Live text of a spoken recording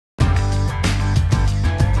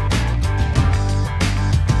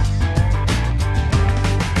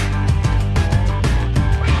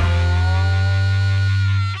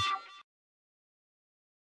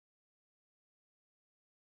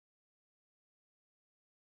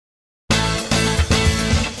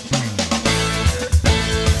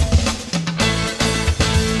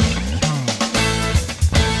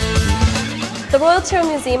Royal Ontario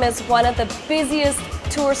Museum is one of the busiest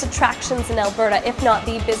tourist attractions in Alberta, if not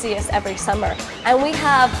the busiest every summer. And we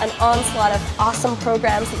have an onslaught of awesome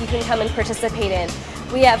programs that you can come and participate in.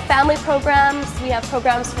 We have family programs, we have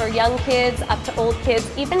programs for young kids up to old kids,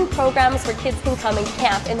 even programs where kids can come and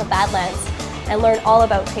camp in the Badlands and learn all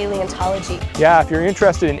about paleontology. Yeah, if you're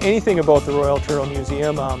interested in anything about the Royal Ontario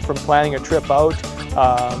Museum, from planning a trip out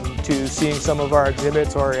to seeing some of our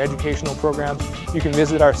exhibits or educational programs, you can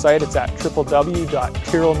visit our site. It's at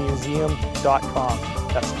www.tyrrellmuseum.com.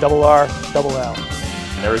 That's RRL.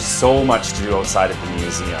 There is so much to do outside of the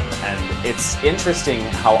museum, and it's interesting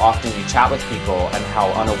how often you chat with people and how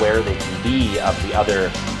unaware they can be of the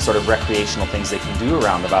other sort of recreational things they can do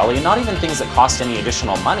around the valley, and not even things that cost any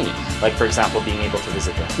additional money. Like, for example, being able to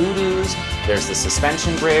visit the hoodoos, there's the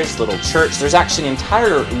suspension bridge, little church. There's actually an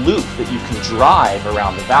entire loop that you can drive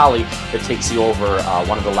around the valley that takes you over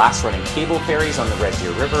one of the last running cable ferries on the Red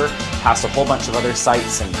Deer River, past a whole bunch of other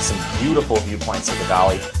sites and some beautiful viewpoints of the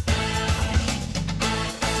valley.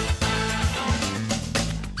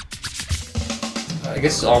 I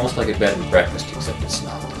guess it's almost like a bed and breakfast, except it's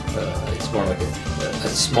not. It's more like a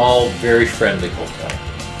small, very friendly hotel.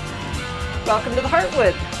 Welcome to the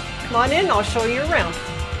Heartwood. Come on in, I'll show you around.